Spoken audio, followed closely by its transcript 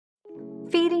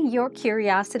feeding your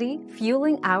curiosity,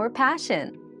 fueling our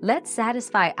passion. Let's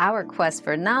satisfy our quest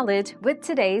for knowledge with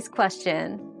today's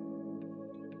question.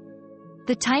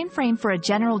 The time frame for a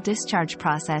general discharge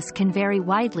process can vary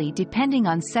widely depending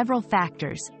on several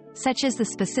factors, such as the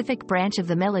specific branch of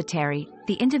the military,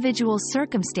 the individual's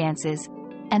circumstances,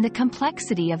 and the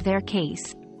complexity of their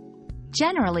case.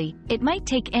 Generally, it might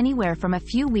take anywhere from a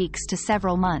few weeks to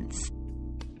several months.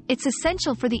 It's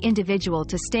essential for the individual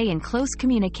to stay in close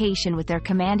communication with their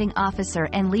commanding officer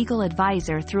and legal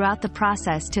advisor throughout the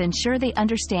process to ensure they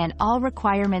understand all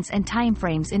requirements and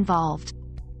timeframes involved.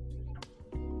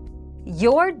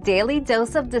 Your daily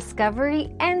dose of discovery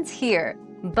ends here,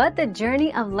 but the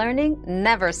journey of learning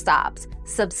never stops.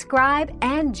 Subscribe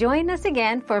and join us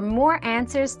again for more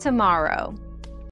answers tomorrow.